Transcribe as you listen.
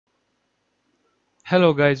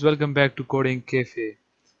Hello guys, welcome back to Coding Cafe.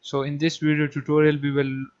 So in this video tutorial we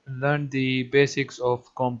will learn the basics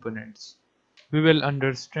of components. We will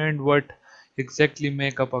understand what exactly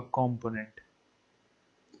make up a component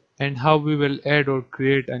and how we will add or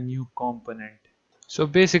create a new component. So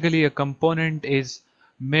basically a component is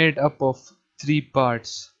made up of three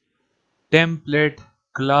parts: template,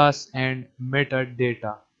 class and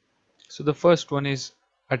metadata. So the first one is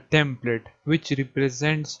a template, which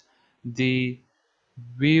represents the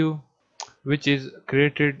view which is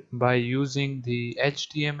created by using the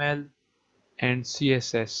HTML and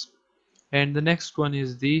CSS. And the next one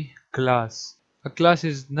is the class. A class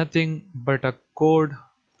is nothing but a code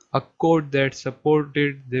that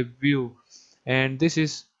supported the view, and this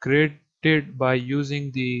is created by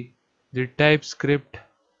using the TypeScript.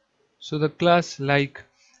 So the class, like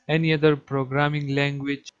any other programming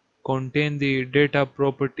language, contain the data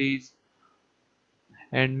properties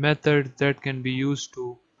and methods that can be used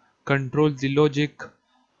to control the logic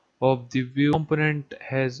of the view. Component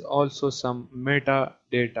has also some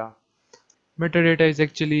metadata. Metadata is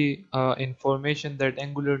actually information that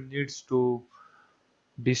Angular needs to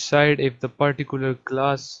decide if the particular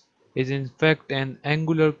class is in fact an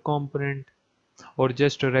Angular component or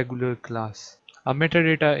just a regular class. A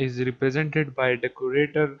metadata is represented by a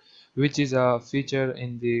decorator, which is a feature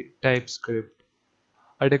in the TypeScript.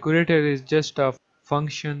 A decorator is just a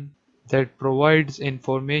function that provides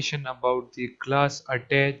information about the class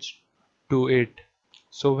attached to it.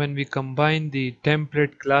 So when we combine the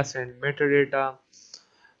template, class and metadata,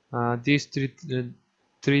 these three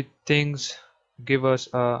things give us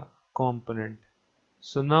a component.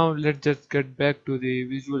 So now let's just get back to the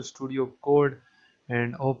Visual Studio Code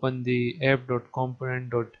and open the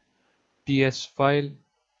app.component.ts file.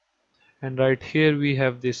 And right here we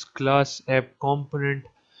have this class app component,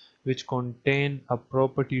 which contain a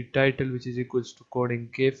property title which is equals to Coding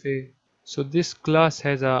Cafe. So this class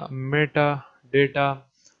has a metadata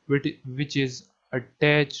which is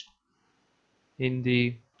attached in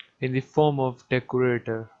the form of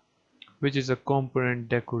decorator, which is a component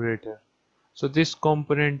decorator. So this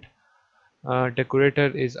component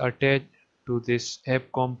decorator is attached to this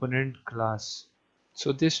app component class.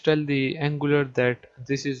 So this tell the Angular that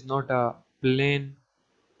this is not a plain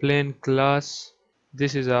class.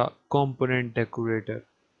 This is a component decorator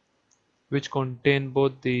which contain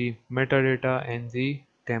both the metadata and the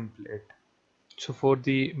template. So for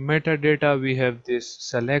the metadata we have this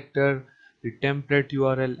selector, the template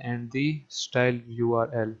URL and the style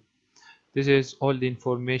URL. This is all the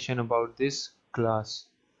information about this class.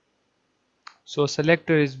 So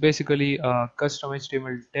selector is basically a custom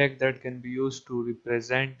HTML tag that can be used to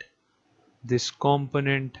represent this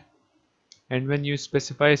component, and when you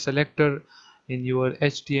specify selector in your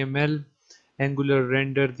HTML, Angular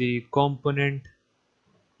render the component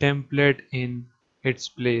template in its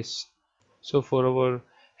place. So for our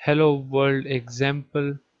hello world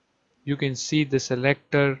example, you can see the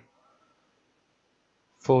selector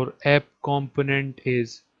for app component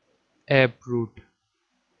is app root,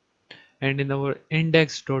 and in our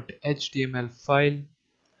index.html file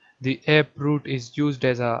the app root is used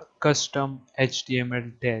as a custom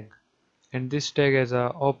HTML tag, and this tag has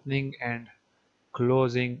a opening and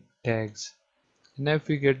closing tags. And if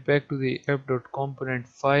we get back to the app.component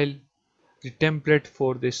file, the template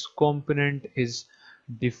for this component is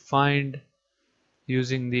defined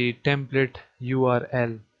using the template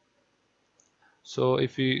URL. So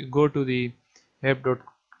if we go to the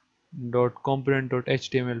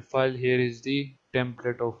app.component.html file, here is the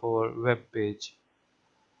template of our web page.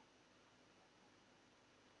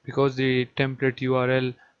 Because the template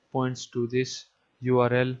URL points to this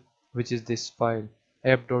URL, which is this file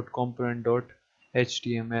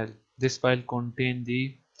app.component.html. This file contains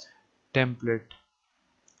the template,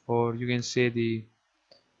 or you can say the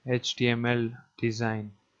HTML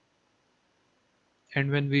design.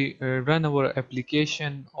 And when we run our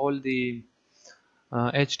application, all the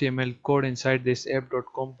HTML code inside this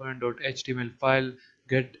app.component.html file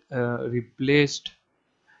get replaced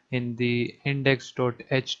in the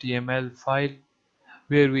index.html file,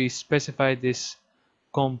 where we specify this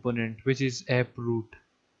component, which is app root.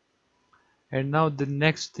 And now the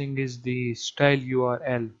next thing is the style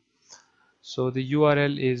URL. So the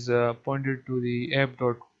URL is pointed to the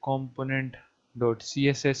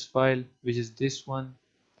app.component.css file, which is this one.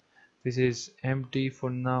 This is empty for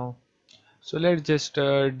now. So let's just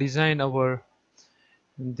design our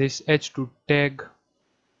this h2 tag.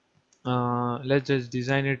 Let's just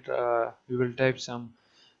design it. We will type some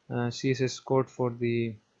CSS code for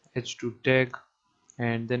the h2 tag,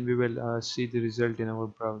 and then we will see the result in our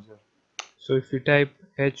browser. So if we type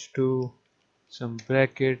h2 some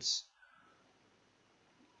brackets,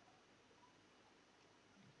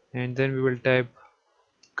 and then we will type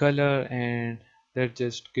color, and let's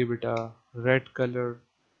just give it a red color.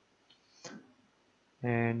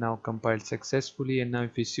 And now compiled successfully. And now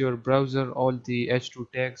if you see your browser, all the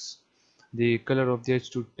h2 tags, the color of the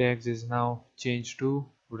h2 tags is now changed to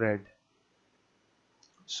red.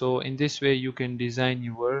 So in this way you can design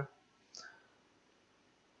your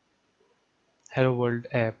hello world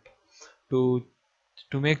app. To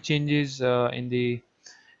make changes in the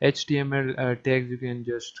HTML tags, you can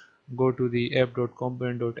just go to the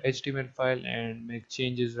app.component.html file and make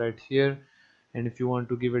changes right here. And if you want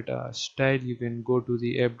to give it a style, you can go to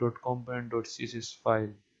the app.component.css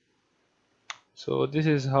file. So this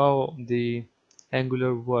is how the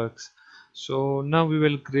Angular works. So now we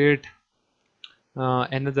will create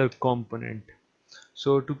another component.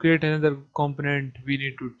 So to create another component, we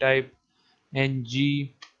need to type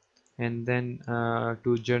ng, and then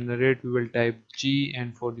to generate we will type g,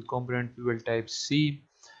 and for the component we will type c,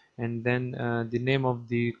 and then the name of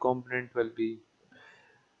the component will be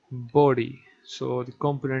body. So the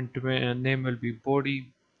component name will be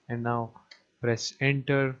body, and now press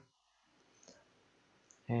enter,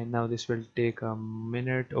 and now this will take a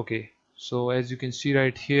minute. Okay, so as you can see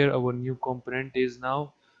right here, our new component is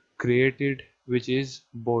now created, which is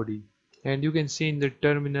body. And you can see in the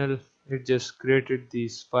terminal it just created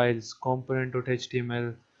these files: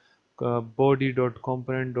 component.html,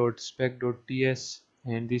 body.component.spec.ts,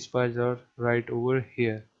 and these files are right over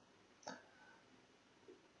here.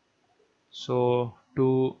 So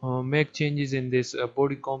to make changes in this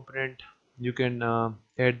body component, you can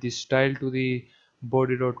add the style to the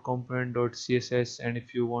body.component.css, and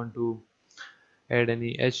if you want to add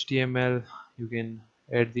any HTML, you can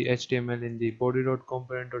add the HTML in the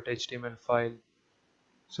body.component.html file.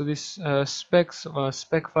 So this spec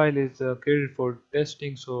file is created for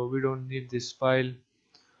testing, so we don't need this file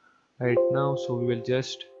right now, so we will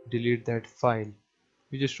just delete that file.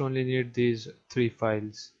 We just only need these three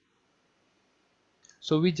files.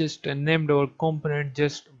 So we just named our component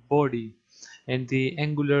just body, and the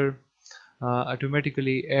Angular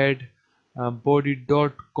automatically add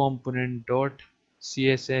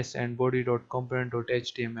body.component.css and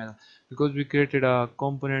body.component.html, because we created a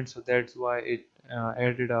component, so that's why it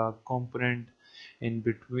added a component in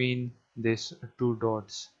between these two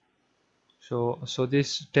dots. So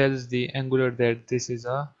this tells the Angular that this is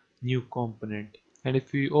a new component. And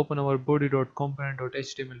if we open our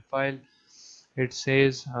body.component.html file, it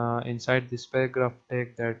says inside this paragraph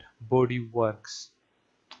tag that body works.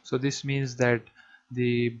 So this means that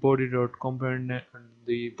the body component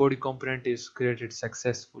is created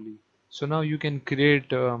successfully. So now you can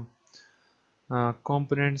create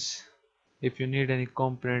components if you need any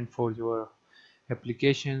component for your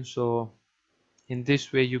application. So in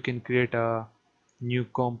this way you can create a new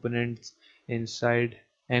components inside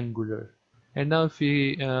Angular. And now if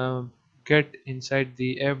we get inside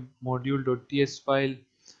the app module.ts file,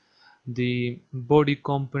 the body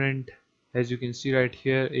component, as you can see right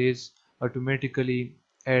here, is automatically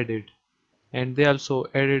added. And they also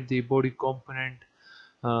added the body component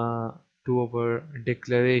uh, to our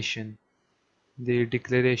declaration, the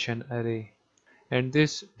declaration array. And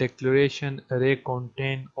this declaration array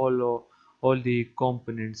contain all the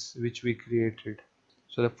components which we created.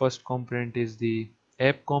 So the first component is the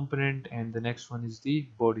app component, and the next one is the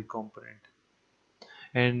body component.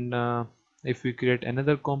 And if we create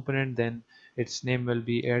another component, then its name will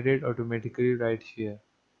be added automatically right here.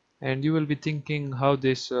 And you will be thinking how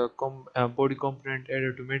this body component add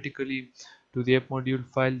automatically to the app module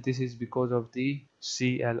file. This is because of the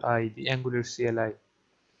CLI, the Angular CLI.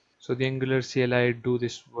 So the Angular CLI do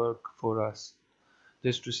this work for us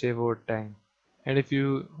just to save our time. And if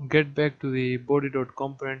you get back to the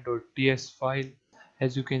body.component.ts file,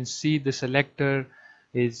 as you can see, the selector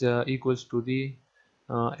is equals to the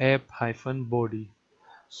app-body.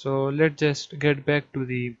 So let's just get back to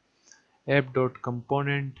the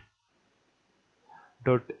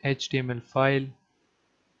app.component.html file,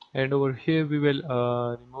 and over here we will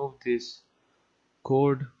remove this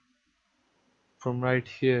code from right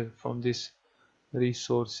here from this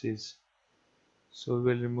resources. So we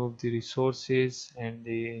will remove the resources, and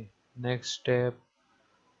the next step,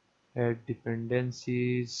 add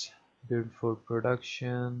dependencies, build for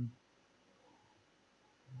production.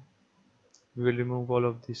 We will remove all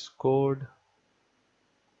of this code.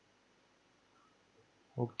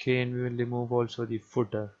 Okay, and we will remove also the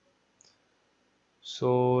footer.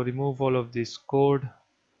 So remove all of this code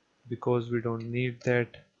because we don't need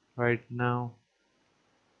that right now.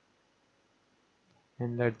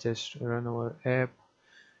 And let's just run our app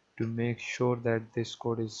to make sure that this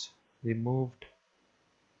code is removed.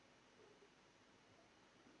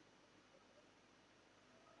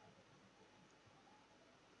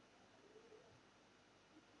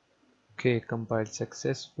 Okay, compiled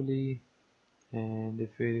successfully. And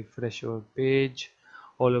if we refresh our page,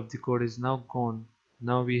 all of the code is now gone.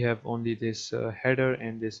 Now we have only this header,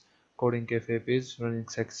 and this coding cafe is running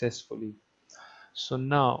successfully. So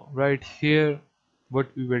now right here, what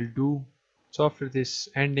we will do, so after this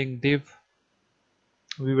ending div,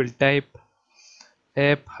 we will type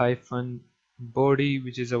app hyphen body,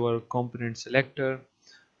 which is our component selector.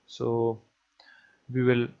 So we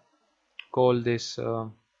will call this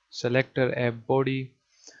selector app body,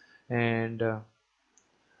 and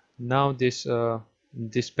now this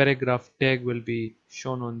paragraph tag will be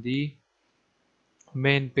shown on the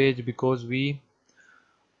main page because we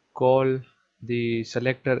call the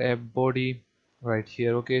selector app body right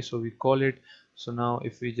here. Okay, so we call it. So now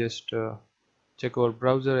if we just check our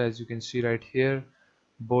browser, as you can see right here,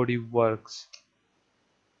 body works.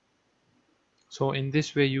 So in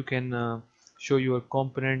this way you can show your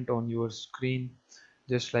component on your screen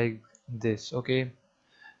just like this. Okay,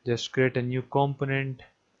 just create a new component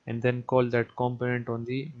and then call that component on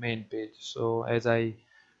the main page. So as I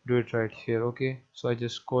do it right here. Okay, so I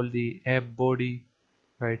just call the app body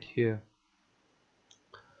right here.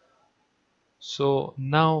 So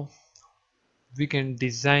now we can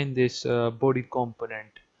design this body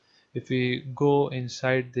component. If we go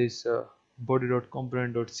inside this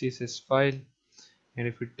body.component.css file, and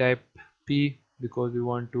if we type p because we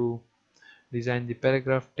want to design the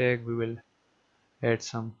paragraph tag, we will add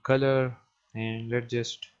some color, and let's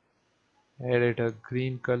just add it a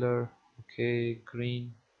green color. Okay,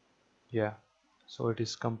 green. Yeah, so it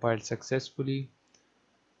is compiled successfully.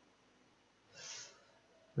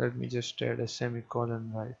 Let me just add a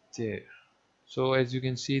semicolon right there. So as you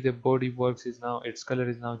can see, the body works is now, its color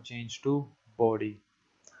is now changed to body.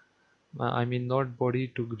 I mean not body,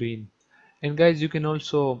 to green. And guys, you can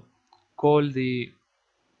also call the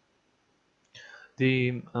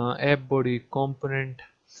app body component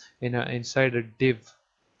inside a div.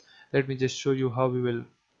 Let me just show you how we will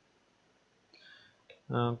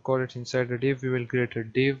call it inside a div. We will create a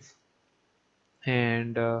div,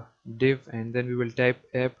 and div, and then we will type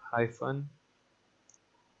app hyphen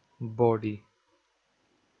body.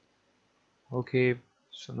 Okay,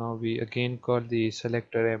 so now we again call the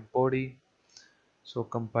selector app body. So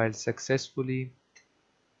compiled successfully.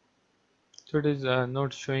 So it is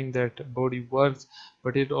not showing that body works,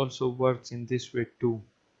 but it also works in this way too.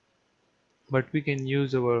 But we can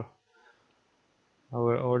use our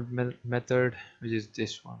old method, which is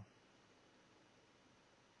this one,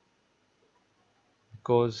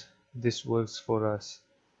 because this works for us.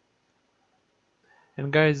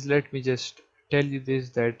 And guys, let me just tell you this,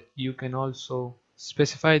 that you can also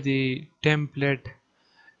specify the template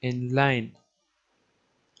in line.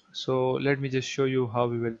 So let me just show you how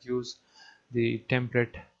we will use the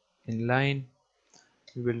template in line.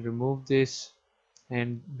 We will remove this,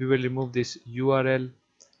 and we will remove this URL,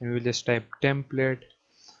 and we will just type template,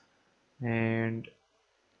 and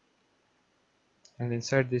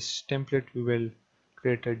inside this template we will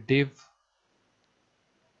create a div,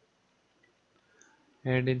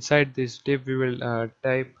 and inside this div we will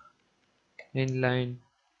type inline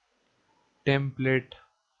template,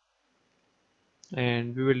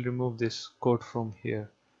 and we will remove this code from here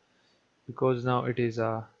because now it is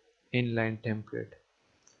a inline template.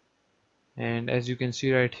 And as you can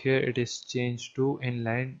see right here, it is changed to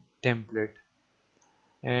inline template.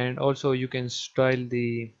 And also you can style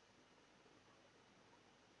the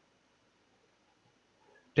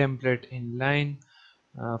template inline.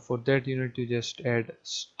 For that you need to just add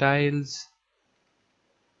styles,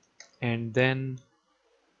 and then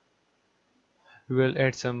we will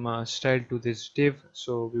add some style to this div.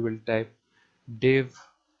 So we will type div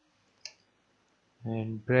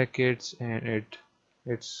and brackets, and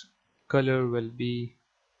its color will be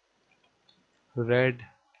red,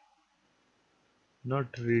 not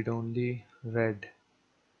read only, red.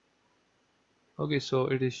 Okay, so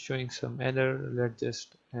it is showing some error. Let's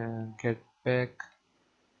just get back.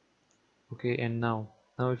 Okay, and now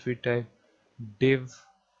if we type div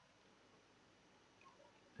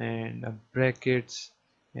and brackets,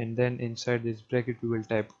 and then inside this bracket we will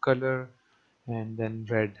type color and then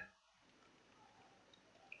red.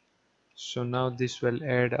 So now this will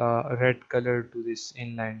add a red color to this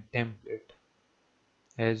inline template,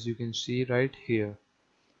 as you can see right here.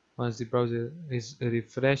 Once the browser is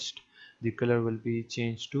refreshed, the color will be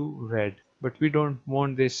changed to red. But we don't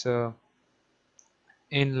want this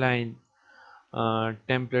inline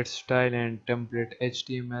template style and template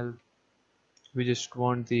HTML. We just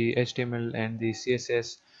want the HTML and the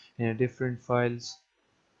CSS in a different files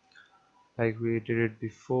like we did it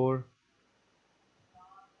before.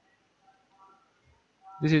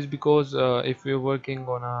 This is because if we're working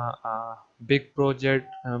on a big project,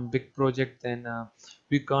 then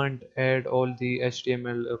we can't add all the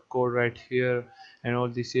HTML code right here and all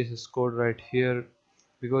the CSS code right here,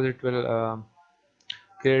 because it will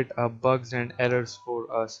create bugs and errors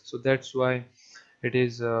for us. So that's why it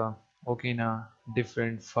is okay in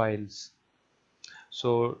different files.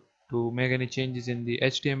 So to make any changes in the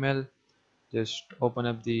HTML, just open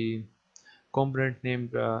up the component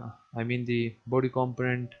named I mean the body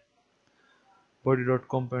component,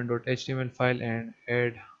 body.component.html file, and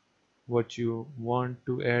add what you want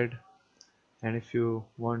to add. And if you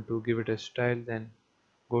want to give it a style, then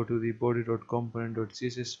go to the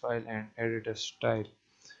body.component.css file and add it a style.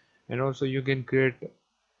 And also you can create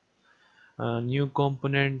new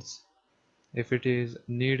components if it is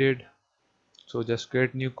needed. So just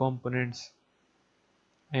create new components.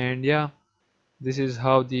 And yeah, this is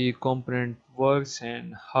how the component works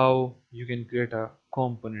and how you can create a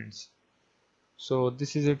components. So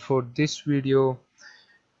this is it for this video,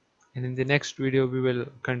 and in the next video we will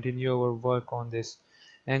continue our work on this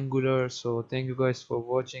Angular. So thank you guys for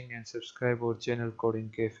watching, and subscribe our channel Coding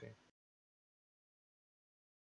Cafe.